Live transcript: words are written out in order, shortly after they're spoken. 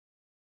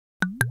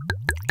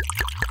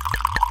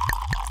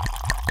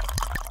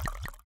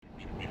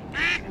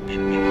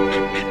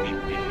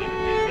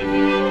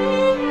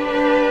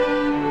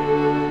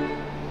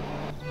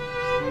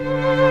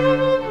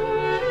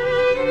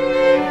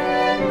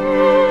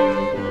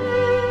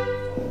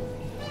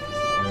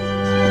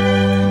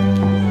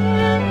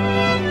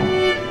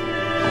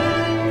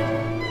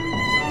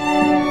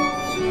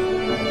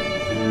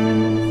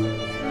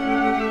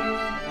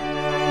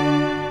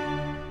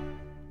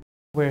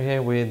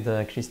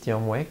Jean-Pierre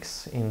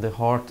Moueix in the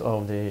heart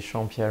of the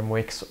Jean-Pierre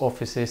Moueix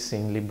offices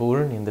in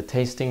Libourne in the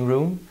tasting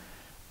room.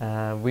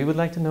 We would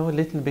like to know a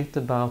little bit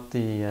about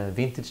the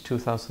vintage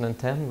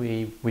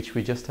 2010 which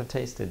we just have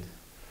tasted.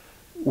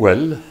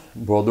 Well,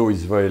 Bordeaux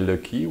is very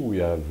lucky. We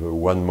have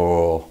one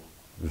more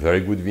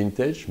very good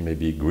vintage,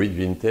 maybe great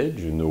vintage.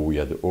 You know, we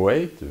had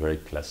 08, a very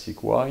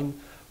classic wine,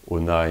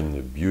 09,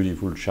 a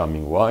beautiful,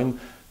 charming wine,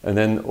 and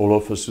then all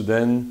of a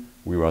sudden,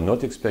 we were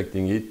not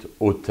expecting it,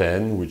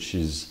 010, which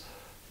is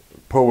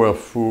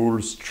powerful,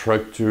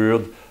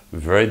 structured,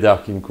 very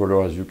dark in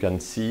color as you can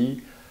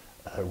see.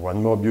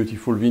 One more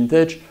beautiful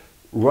vintage,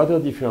 rather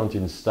different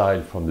in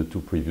style from the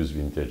two previous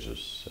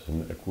vintages.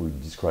 And I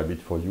could describe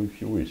it for you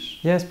if you wish.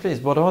 Yes, please.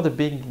 What are the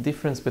big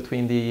difference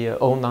between the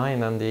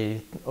 09 and the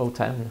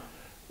 010?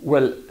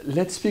 Well,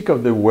 let's speak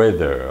of the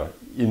weather.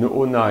 In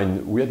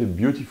 09, we had a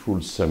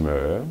beautiful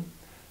summer,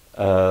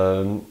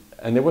 and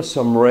there was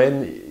some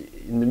rain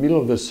in the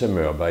middle of the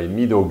summer by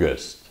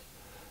mid-August.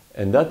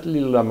 And that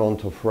little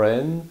amount of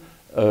rain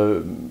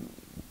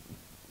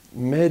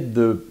made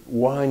the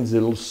wines a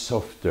little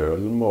softer, a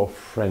little more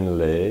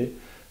friendly,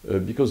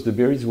 because the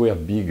berries were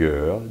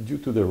bigger due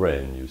to the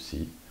rain, you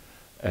see,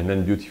 and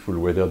then beautiful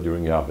weather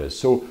during harvest.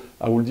 So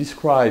I will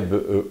describe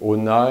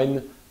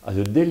 09 as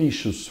a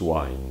delicious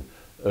wine,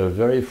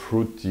 very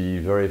fruity,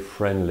 very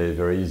friendly,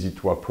 very easy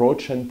to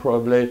approach, and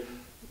probably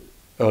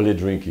early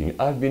drinking.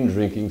 I've been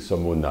drinking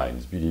some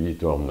 09s, believe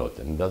it or not,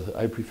 and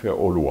I prefer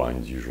all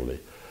wines usually.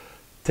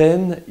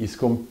 10 is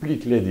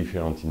completely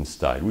different in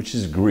style, which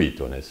is great,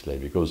 honestly,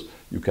 because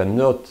you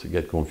cannot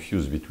get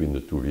confused between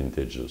the two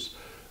vintages.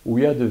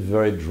 We had a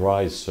very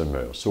dry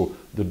summer, so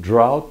the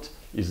drought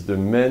is the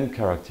main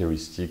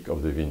characteristic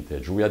of the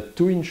vintage. We had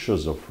 2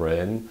 inches of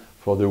rain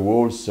for the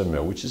whole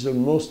summer, which is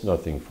almost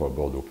nothing for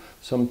Bordeaux.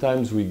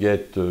 Sometimes we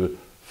get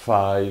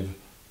 5,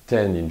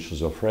 10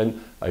 inches of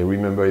rain. I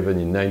remember even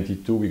in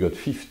 '92 we got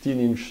 15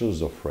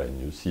 inches of rain,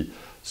 you see.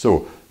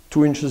 So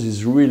 2 inches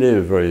is really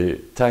a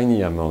very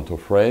tiny amount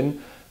of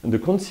rain, and the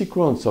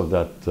consequence of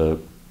that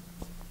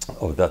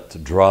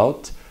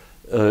drought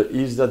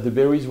is that the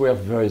berries were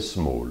very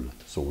small.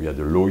 So we had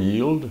a low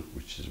yield,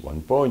 which is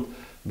one point,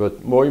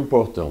 but more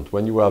important,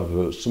 when you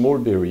have small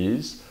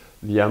berries,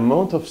 the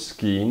amount of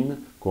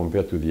skin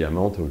compared to the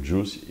amount of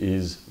juice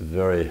is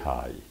very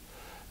high.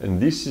 And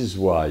this is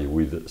why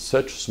with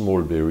such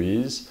small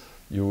berries,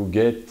 you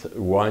get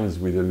wines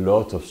with a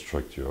lot of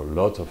structure, a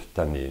lot of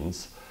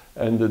tannins.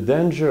 And the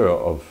danger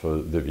of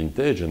the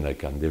vintage, and I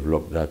can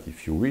develop that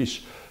if you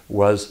wish,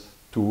 was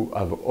to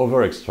have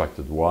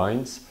over-extracted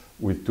wines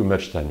with too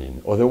much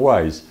tannin.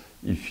 Otherwise,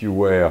 if you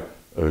were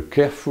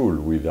careful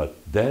with that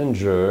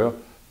danger,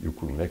 you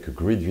could make a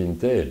great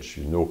vintage,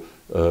 you know,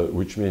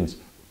 which means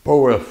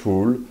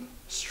powerful,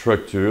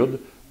 structured,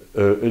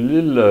 a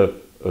little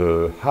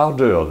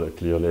harder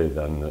clearly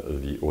than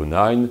the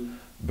 09,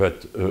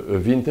 but a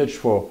vintage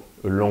for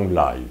a long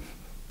life.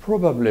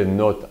 Probably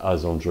not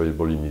as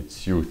enjoyable in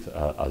its youth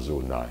as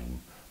 09,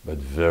 but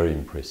very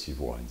impressive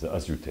wines,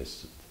 as you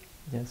tasted.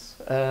 Yes.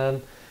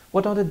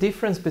 What are the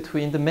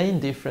main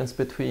difference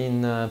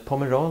between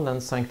Pomerol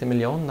and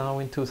Saint-Emilion now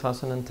in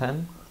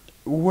 2010?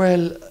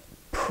 Well,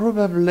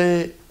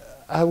 probably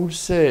I would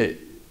say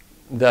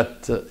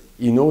that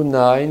in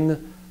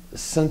 09,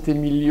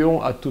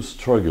 Saint-Emilion had to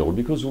struggle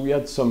because we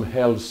had some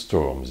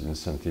hailstorms in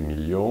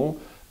Saint-Emilion,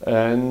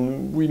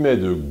 and we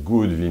made a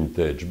good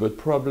vintage, but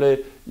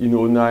probably in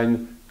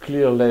 09,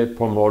 clearly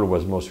Pomerol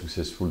was more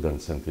successful than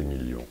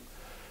Saint-Emilion.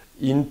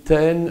 In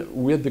 10,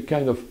 we had the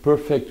kind of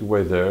perfect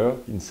weather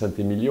in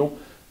Saint-Emilion,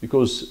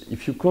 because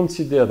if you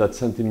consider that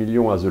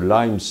Saint-Emilion has a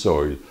lime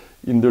soil,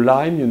 in the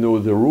lime, you know,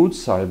 the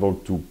roots are able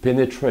to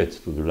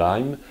penetrate to the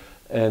lime,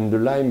 and the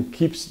lime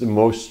keeps the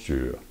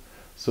moisture,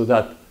 so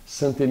that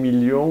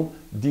Saint-Emilion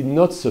did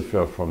not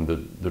suffer from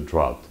the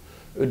drought.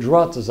 A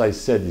drought, as I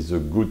said, is a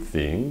good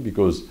thing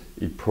because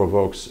it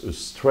provokes a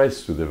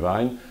stress to the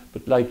vine,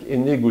 but like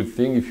any good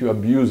thing, if you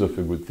abuse of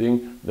a good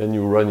thing, then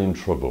you run in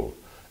trouble.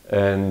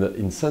 And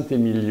in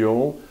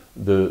Saint-Emilion,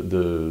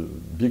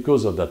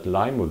 because of that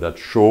lime, or that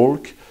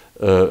chalk,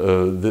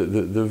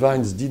 the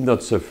vines did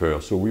not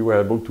suffer. So we were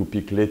able to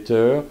pick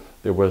later,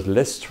 there was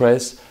less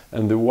stress,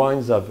 and the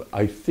wines have,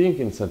 I think,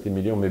 in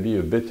Saint-Emilion, maybe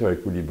a better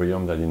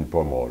equilibrium than in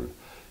Pomerol.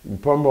 In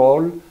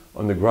Pomerol,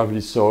 on the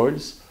gravelly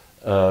soils,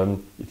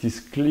 it is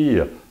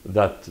clear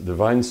that the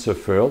vines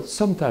suffered,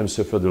 sometimes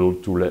suffered a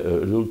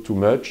little too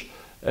much,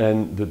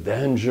 and the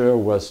danger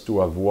was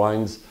to have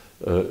wines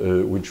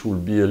which will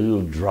be a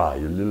little dry, a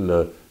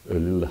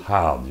little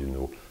hard, you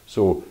know.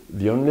 So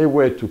the only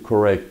way to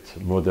correct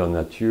modern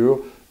nature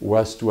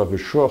was to have a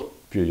short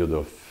period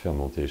of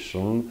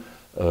fermentation,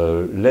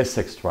 less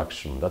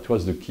extraction. That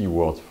was the key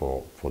word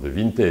for the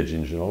vintage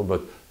in general,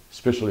 but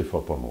especially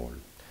for Pomerol.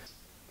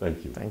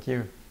 Thank you. Thank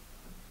you.